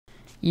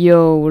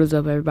Yo, what is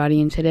up everybody,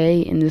 and today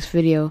in this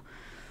video,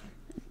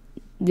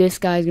 this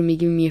guy's gonna be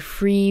giving me a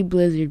free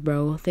Blizzard,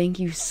 bro. Thank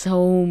you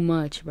so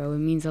much, bro. It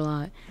means a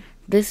lot.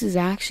 This is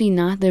actually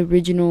not the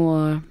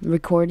original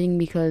recording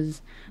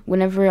because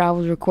whenever I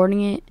was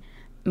recording it,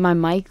 my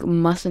mic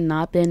must have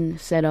not been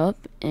set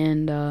up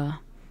and the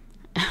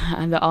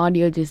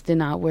audio just did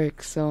not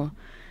work, so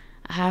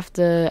I have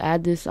to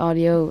add this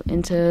audio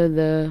into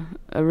the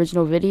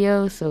original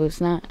video, so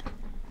it's not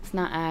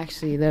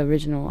actually the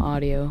original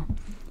audio.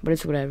 But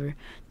it's whatever.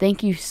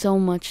 Thank you so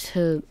much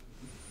to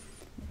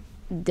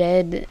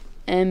Dead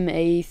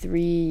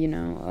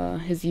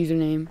MA3, his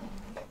username.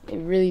 It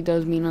really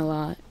does mean a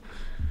lot.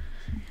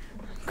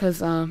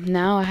 Because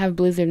now I have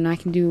Blizzard and I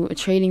can do a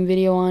trading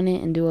video on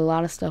it and do a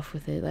lot of stuff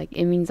with it. Like,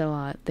 it means a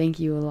lot. Thank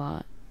you a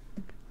lot.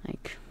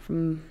 Like,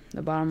 from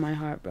the bottom of my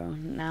heart, bro.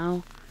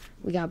 Now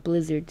we got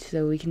Blizzard,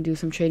 so we can do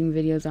some trading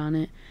videos on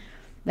it.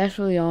 That's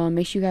really all.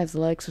 Make sure you guys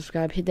like,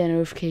 subscribe, hit that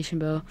notification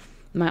bell.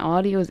 My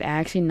audio is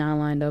actually not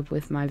lined up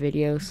with my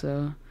video,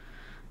 so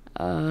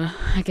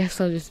I guess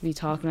I'll just be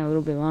talking a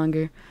little bit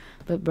longer.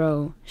 But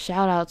bro,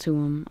 shout out to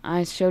him.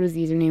 I showed his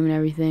username and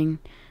everything.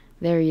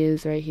 There he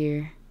is right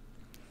here.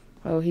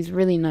 Bro, he's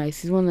really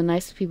nice. He's one of the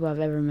nicest people I've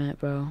ever met,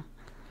 bro.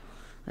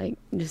 Like,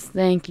 just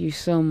thank you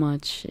so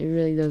much. It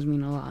really does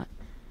mean a lot.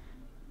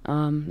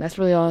 That's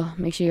really all.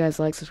 Make sure you guys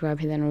like, subscribe,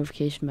 hit that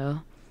notification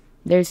bell.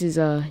 There's his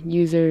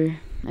user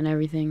and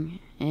everything,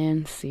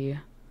 and see ya.